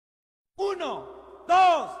1,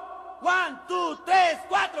 2, 1, 2, 3,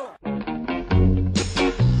 4.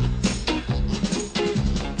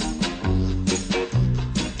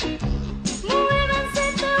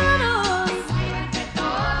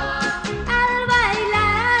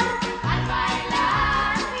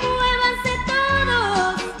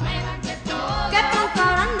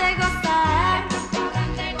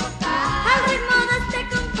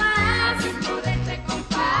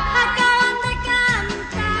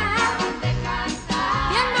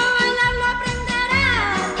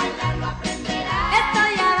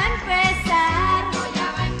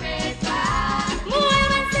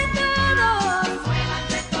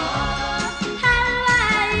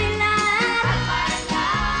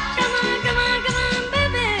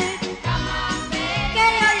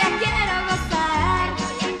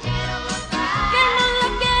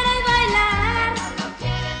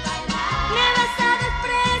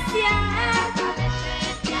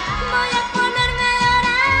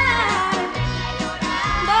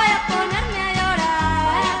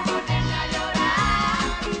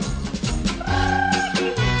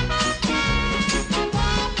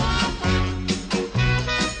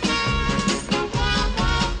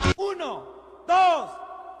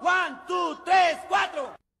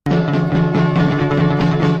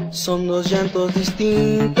 Son dos llantos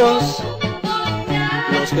distintos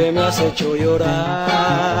los que me has hecho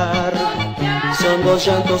llorar. Son dos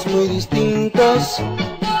llantos muy distintos,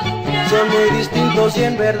 son muy distintos y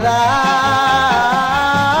en verdad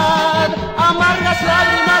amargas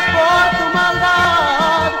lágrimas por tu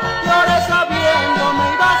maldad. Lloré sabiendo me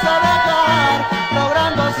ibas a dejar,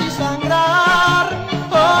 logrando así sangrar.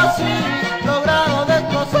 Oh sí, logrado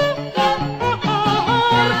destrozar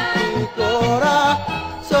tu corazón.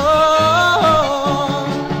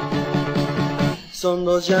 Son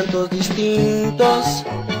dos llantos distintos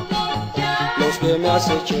los que me has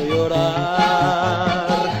hecho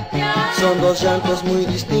llorar. Son dos llantos muy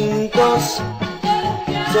distintos,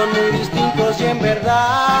 son muy distintos y en verdad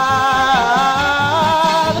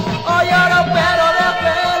hoy lloro pero de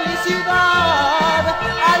felicidad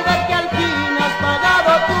al ver que al fin has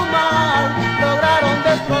pagado tu mal. Lograron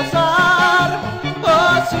destrozar,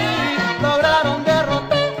 oh sí, lograron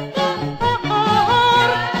derrotar tu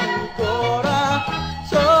corazón.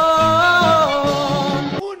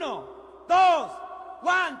 1, 2,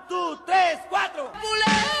 1, 2, 3, 4.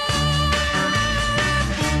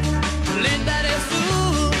 Linda eres tú,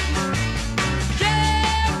 que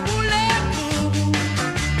pulepu,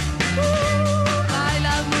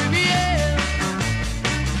 bailas muy bien.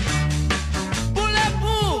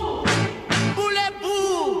 Pulepu, pulepu,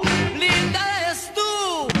 linda eres tú.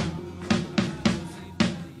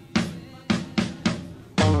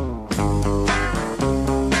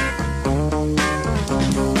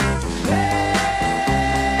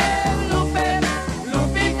 Lupe,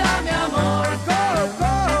 Lupita, mi amor,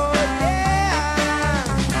 Coco, yeah.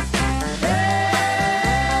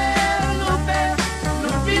 Lupe,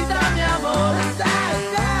 Lupita, mi amor,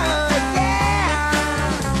 salsa,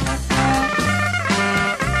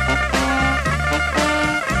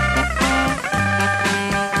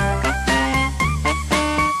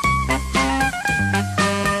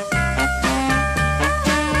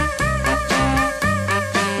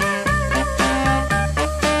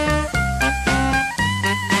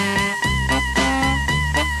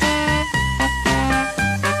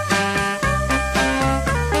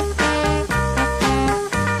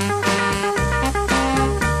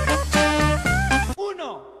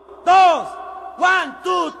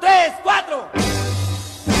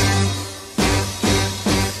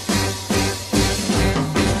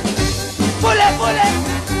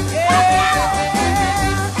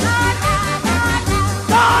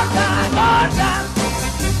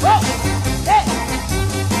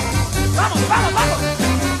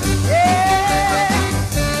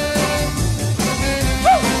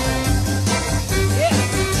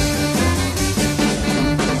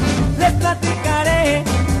 Les platicaré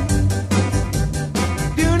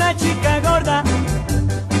de una chica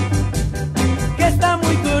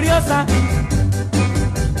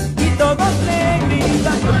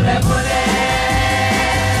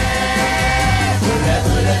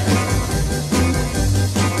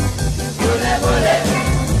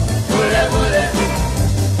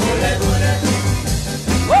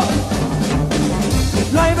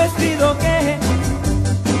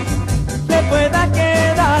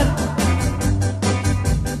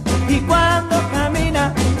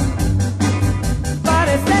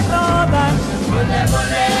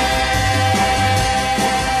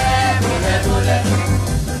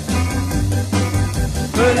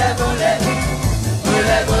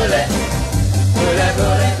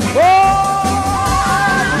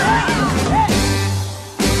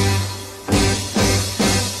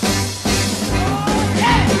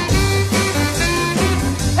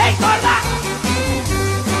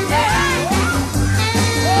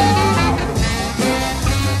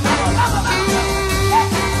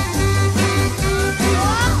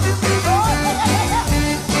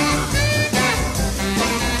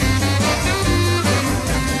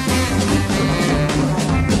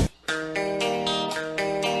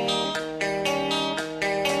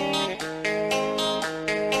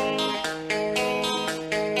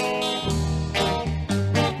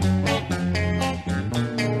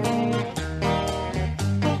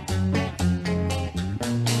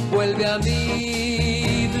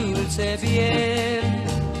mí, dulce bien,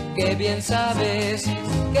 que bien sabes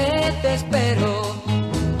que te espero.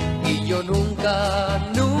 Y yo nunca,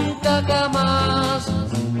 nunca jamás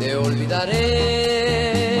te olvidaré.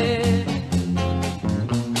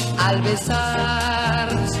 Al besar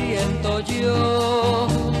siento yo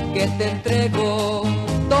que te entrego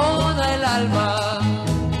toda el alma,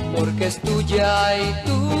 porque es tuya y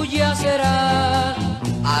tuya será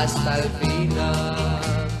hasta el final.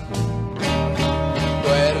 Tu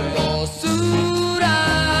hermosura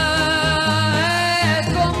es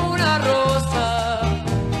como una rosa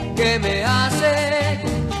que me hace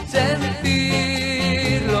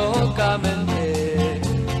sentir locamente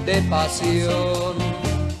de pasión.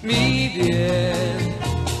 Mi bien,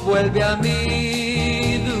 vuelve a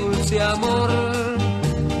mí, dulce amor,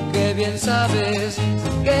 que bien sabes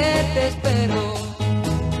que te espero,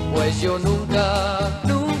 pues yo nunca,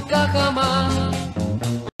 nunca jamás.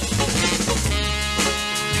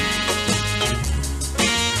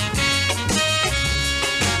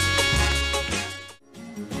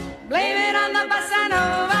 Blame it on the bossa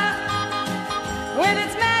nova with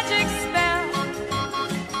its magic spell.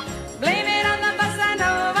 Blame it on the bossa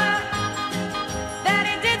nova that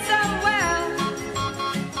it did so well.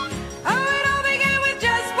 Oh, it all began with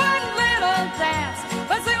just one little dance,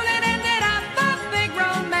 but soon it ended up a big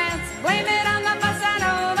romance. Blame it on the bossa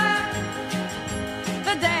nova,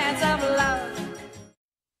 the dance of love.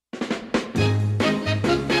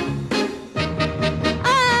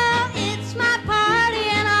 Oh, it's my party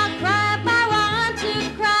and I'll cry if I want to,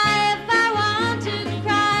 cry if I want to,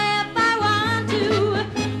 cry if I want to.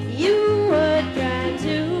 You would cry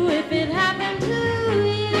too if it happened to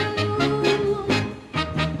you.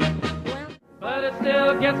 But it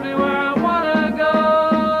still gets me where I wanna go.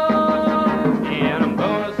 And I'm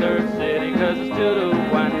gonna Surf City 'cause it's 2 to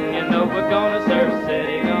 1. You know we're gonna Surf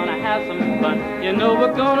City, gonna have some fun. You know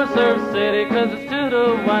we're gonna Surf City 'cause it's 2 to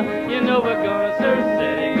 1. You know we're gonna Surf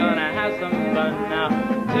City, gonna have some fun now.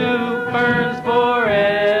 2 ferns for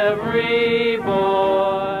every boy.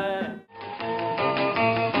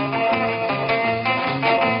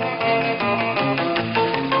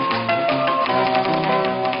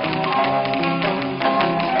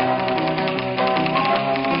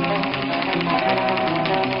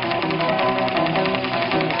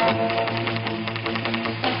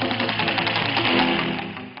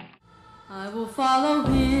 I will follow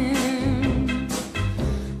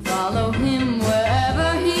him wherever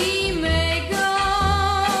he may go.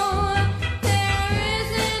 There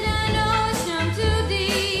isn't an ocean too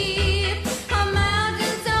deep, a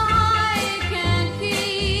mountain so high it can't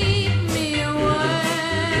keep me away.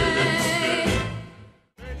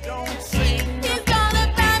 He's gonna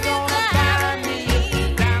find his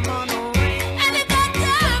diamond ring, and if that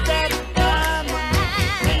diamond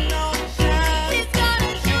he's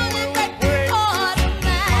gonna show them that heart of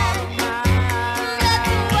mine.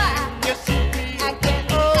 That's why I can't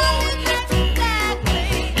hold it exactly.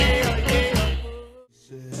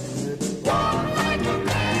 Walk like a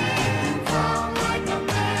man, talk like a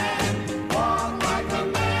man, walk like a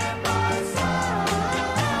man, my son.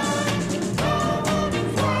 No one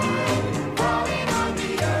is wild, crawling on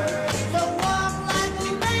the earth. So walk like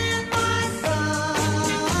a man, my son.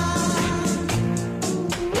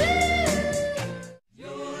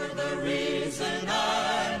 You're the reason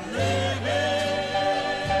I'm living.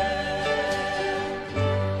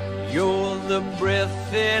 You're the breath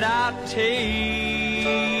that I take.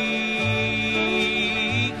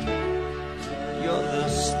 You're the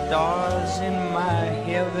stars in my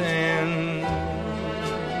heaven.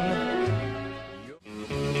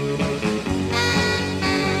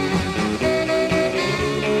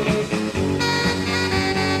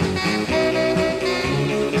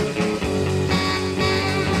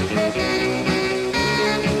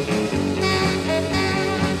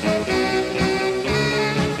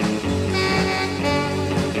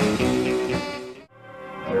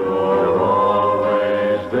 You're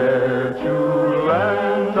always there to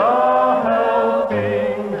lend a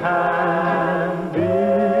helping hand,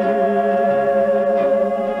 dear.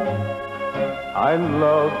 I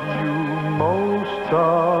love you most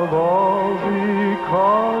of all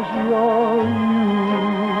because you're you.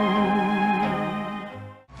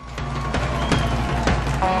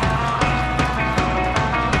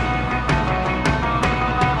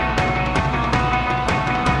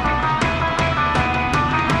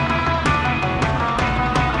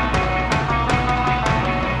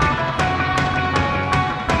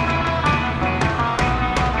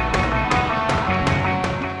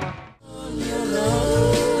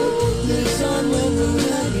 The sun will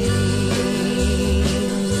be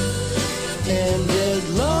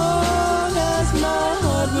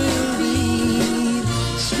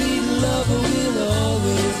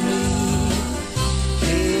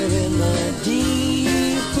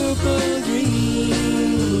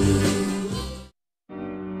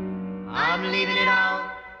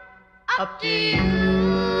up to you.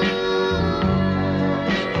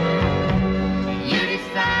 You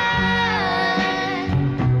decide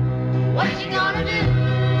what you gonna do.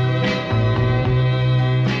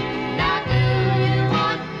 Now do you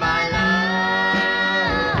want my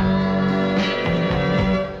love,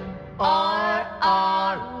 or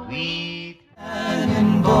are we?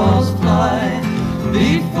 Cannonballs fly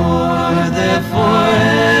before they're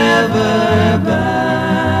forever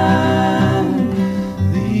banned.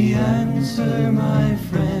 The answer, my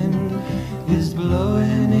friend, is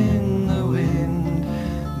blowing in the wind.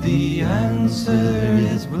 The answer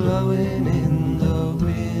is blowing in the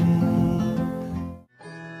wind.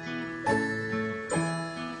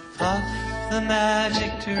 Puff the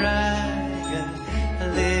magic dragon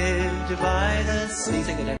lived by the sea.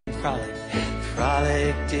 Sing it and frolic.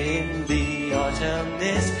 Frolicked in the autumn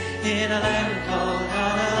mist in a land called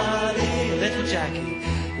Holly. Little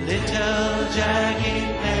Jackie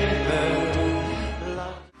paper.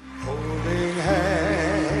 Holding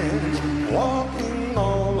hands, walking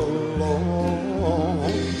all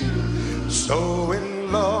alone. So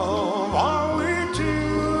in love are we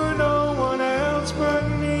two, no one else but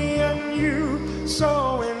me and you.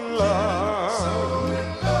 So in love,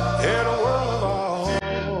 in a world of our own.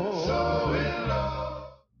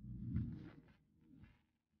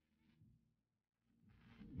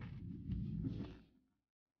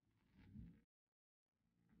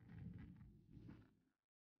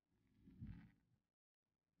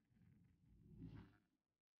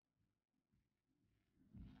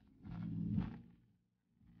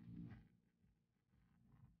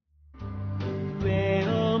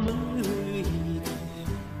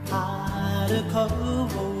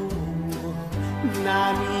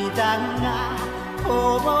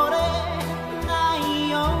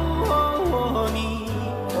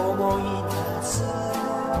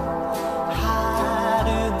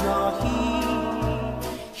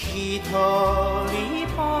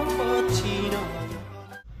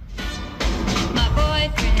 My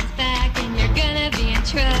boyfriend's back and you're gonna be in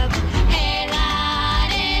trouble. Hey la,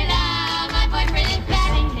 my boyfriend is back.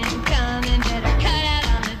 See him coming, better cut out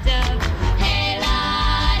on the dub. Hey la,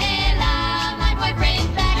 my boyfriend is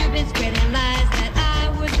back. You've been spreading lies that I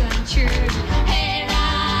was untrue. Hey la,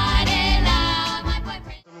 my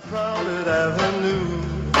boyfriend. Crowded avenue,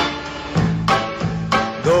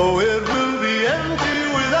 though it will be empty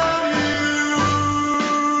without you.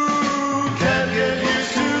 Can't get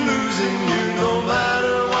used to losing you, no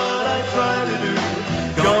matter what I try to do.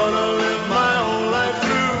 Gonna live my whole life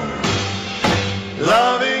through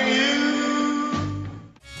loving you.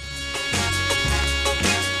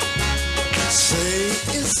 Say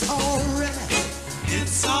it's alright,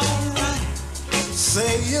 it's alright.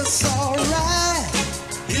 Say it's alright.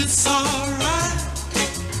 It's alright,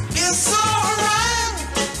 it's alright.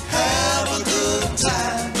 Have a good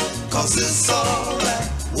time, 'cause it's alright.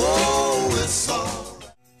 Whoa, it's alright.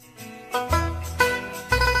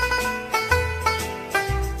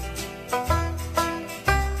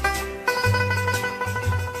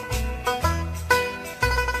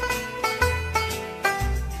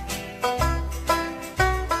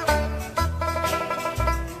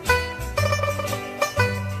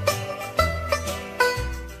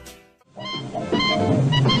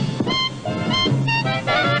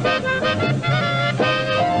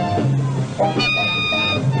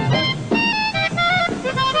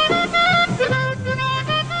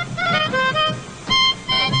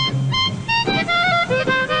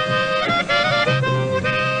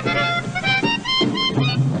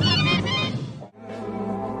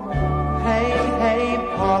 Hey,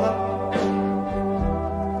 Paula,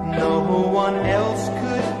 no one else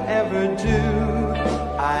could ever do.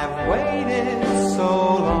 I've waited so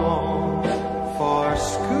long for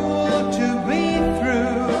school to be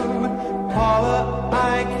through. Paula,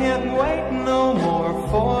 I can't wait no more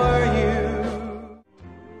for you.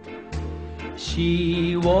 She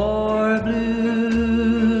wore blue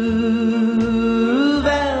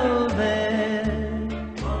velvet,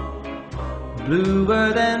 bluer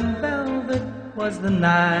than velvet was the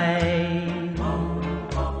night,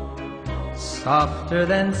 softer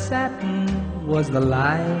than satin was the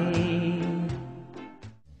light.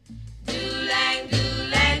 Doo-lang,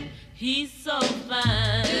 doo-lang, he's so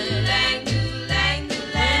fine. Doo-lang, doo-lang,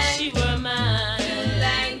 doo-lang, wish she were mine.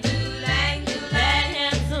 Doo-lang, doo-lang, doo-lang, that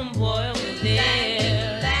handsome boy over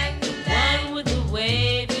there, the one with the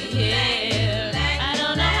wavy hair. I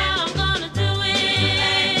don't know how I'm gonna do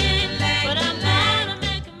it, but I'm gonna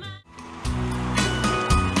make him mine.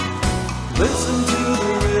 Listen to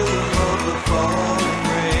the rhythm of the falling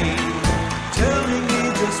rain, telling me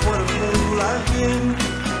just what a fool I've been.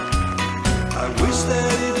 I wish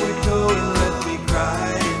that it would go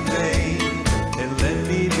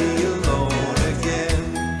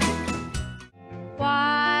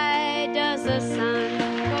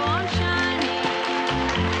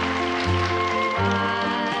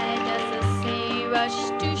rush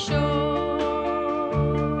to shore.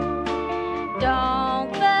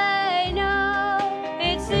 Don't they know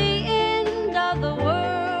it's the end of the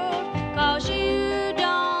world, 'cause you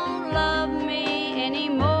don't love me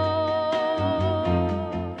anymore.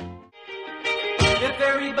 If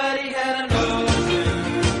everybody had a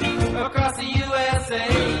nose across the USA,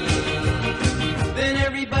 then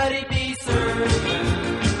everybody'd be served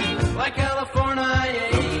like California.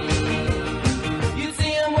 You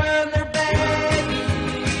see them wearing their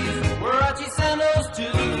baggies, Warachi sandals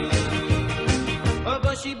too, a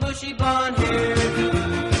bushy blonde hair,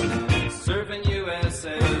 surfing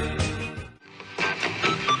USA.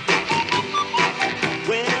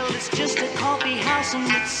 Well, it's just a coffee house and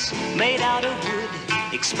it's made out of wood.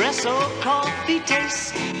 Espresso coffee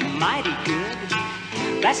tastes mighty good.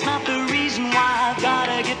 That's not the reason why I've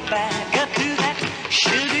gotta get back up to that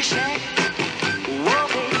sugar shack. Whoa,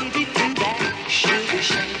 baby, to that sugar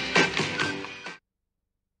shack.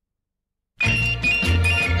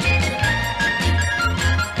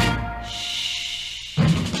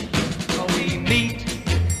 We meet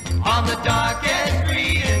on the darkest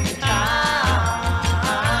street in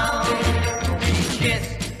town. We kiss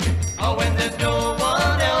when there's no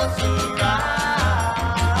one else around.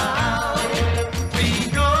 We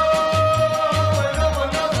go where no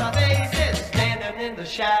one knows our faces, standing in the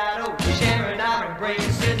shadow, sharing our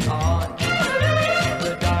embraces on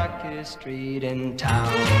the darkest street in town.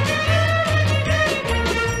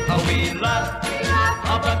 We love,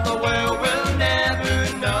 but the world will never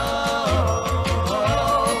know.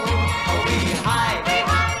 We hide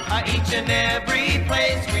each and every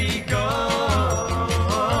place we go.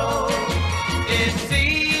 It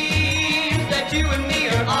seems that you and me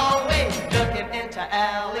are always ducking into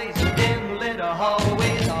alleys, dim lit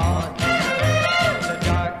hallways on the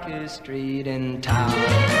darkest street in town.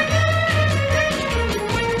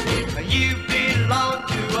 You belong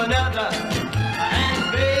to another,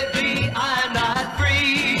 and baby, I'm not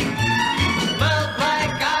free. Love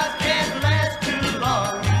like ours can't last too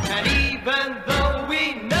long, and even though we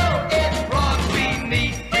know it's wrong, we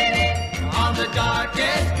meet on the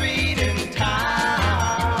darkest street in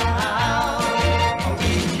town.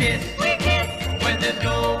 We kiss when there's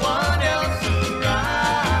no one else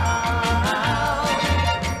around.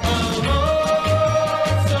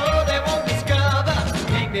 Alone, so they won't discover.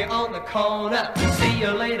 Meet me on the corner. See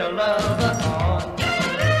you later, lover, on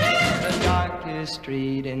the darkest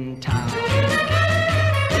street in town.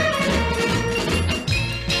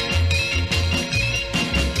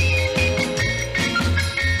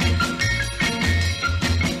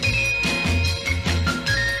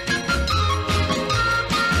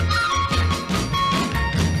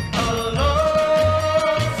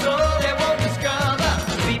 Alone, so they won't discover.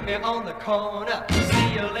 Meet me on the corner.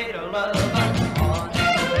 See you later, lover, on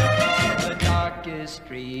the darkest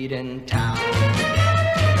street in town.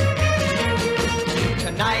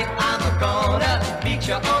 Tonight I'm gonna meet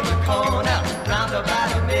you on the corner, round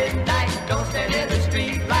about midnight. Don't stand in the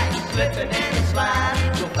street light, slipping in and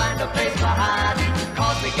sliding. You'll find a place to hide,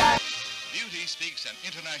 'cause we got. Beauty speaks an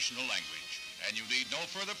international language, and you need no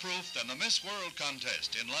further proof than the Miss World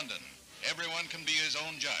contest in London. Everyone can be his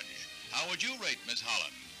own judge. How would you rate Miss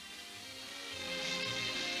Holland?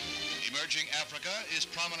 Emerging Africa is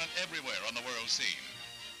prominent everywhere on the world scene.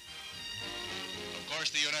 Of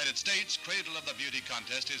course, the United States, cradle of the beauty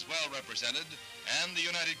contest, is well represented, and the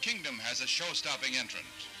United Kingdom has a show-stopping entrant.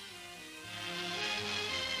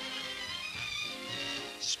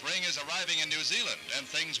 Spring is arriving in New Zealand, and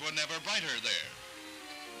things were never brighter there.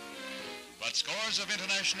 But scores of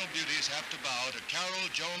international beauties have to bow to Carole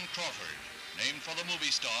Joan Crawford, named for the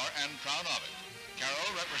movie star and proud of it.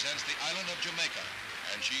 Carole represents the island of Jamaica,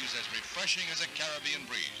 and she's as refreshing as a Caribbean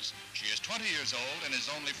breeze. She is 20 years old and is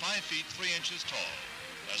only 5 feet 3 inches tall.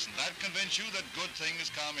 Doesn't that convince you that good things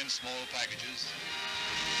come in small packages?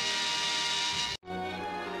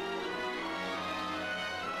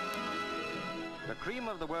 The cream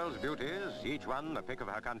of the world's beauties, each one the pick of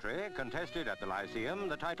her country, contested at the Lyceum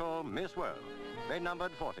the title Miss World. They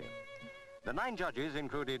numbered 40. The 9 judges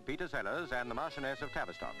included Peter Sellers and the Marchioness of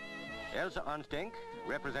Tavistock. Elsa Onsdenk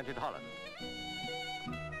represented Holland.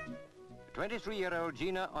 23-year-old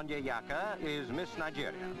Gina Onyeyaka is Miss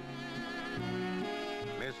Nigeria.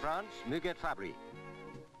 Miss France, Muguette Fabris.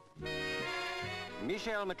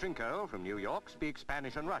 Michelle Matrinko from New York speaks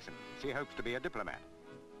Spanish and Russian. She hopes to be a diplomat.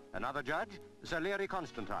 Another judge, Salieri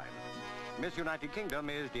Constantine. Miss United Kingdom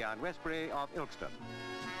is Diane Westbury of Ilkeston.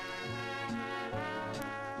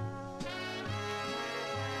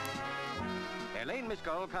 Elaine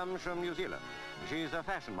Miscall comes from New Zealand. She's a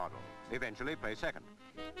fashion model, eventually placed second.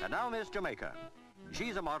 And now Miss Jamaica.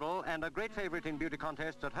 She's a model and a great favorite in beauty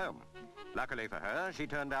contests at home. Luckily for her, she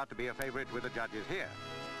turned out to be a favorite with the judges here.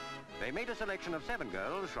 They made a selection of 7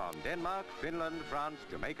 girls from Denmark, Finland, France,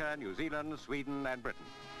 Jamaica, New Zealand, Sweden, and Britain.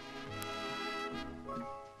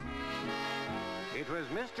 It was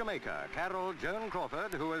Miss Jamaica, Carole Joan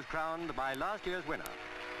Crawford, who was crowned by last year's winner.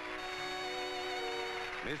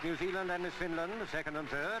 Miss New Zealand and Miss Finland, 2nd and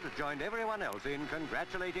 3rd, joined everyone else in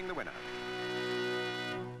congratulating the winner.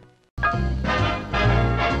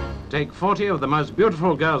 Take 40 of the most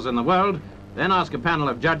beautiful girls in the world, then ask a panel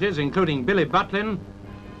of judges, including Billy Butlin,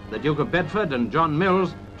 the Duke of Bedford and John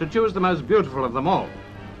Mills, to choose the most beautiful of them all.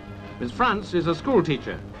 Miss France is a school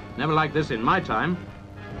teacher. Never like this in my time.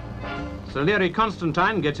 Sir Leary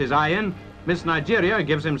Constantine gets his eye in. Miss Nigeria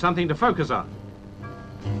gives him something to focus on.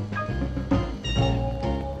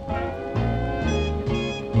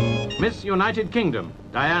 Miss United Kingdom,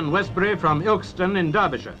 Diane Westbury from Ilkeston in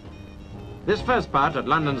Derbyshire. This first part at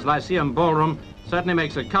London's Lyceum Ballroom certainly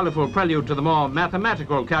makes a colourful prelude to the more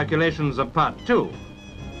mathematical calculations of part 2.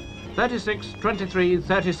 36, 23,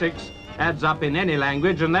 36 adds up in any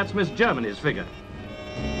language, and that's Miss Germany's figure.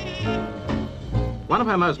 One of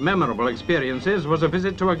her most memorable experiences was a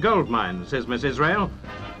visit to a gold mine, says Miss Israel.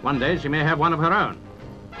 One day she may have one of her own.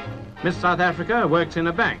 Miss South Africa works in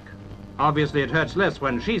a bank. Obviously it hurts less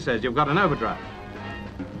when she says you've got an overdraft.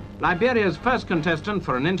 Liberia's first contestant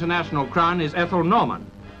for an international crown is Ethel Norman,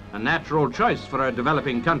 a natural choice for a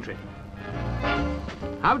developing country.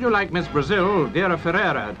 How would you like Miss Brazil, Vera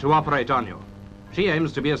Ferreira, to operate on you? She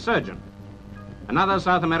aims to be a surgeon. Another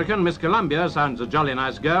South American, Miss Colombia, sounds a jolly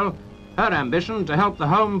nice girl. Her ambition to help the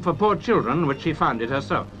Home for Poor Children, which she founded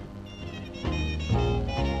herself.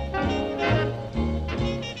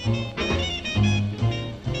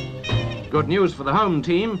 Good news for the home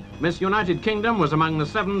team, Miss United Kingdom was among the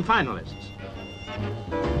 7 finalists.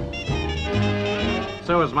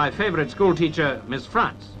 So was my favorite school teacher, Miss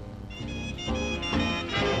France.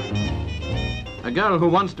 A girl who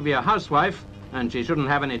wants to be a housewife, and she shouldn't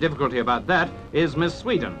have any difficulty about that, is Miss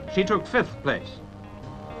Sweden. She took 5th place.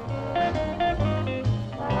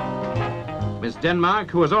 Miss Denmark,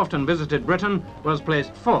 who has often visited Britain, was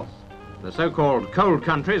placed 4th. The so-called cold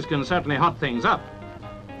countries can certainly hot things up.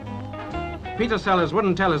 Peter Sellers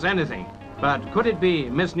wouldn't tell us anything, but could it be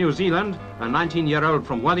Miss New Zealand, a 19-year-old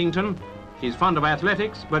from Wellington? She's fond of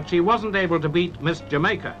athletics, but she wasn't able to beat Miss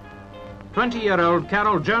Jamaica. 20-year-old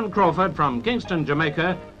Carole Joan Crawford from Kingston,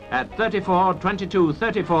 Jamaica, at 34, 22,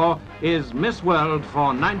 34, is Miss World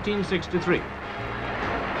for 1963.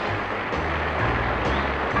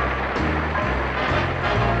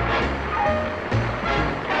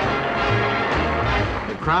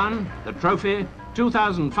 The crown, the trophy,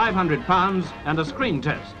 £2,500 and a screen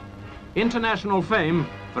test. International fame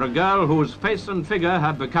for a girl whose face and figure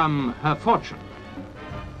have become her fortune.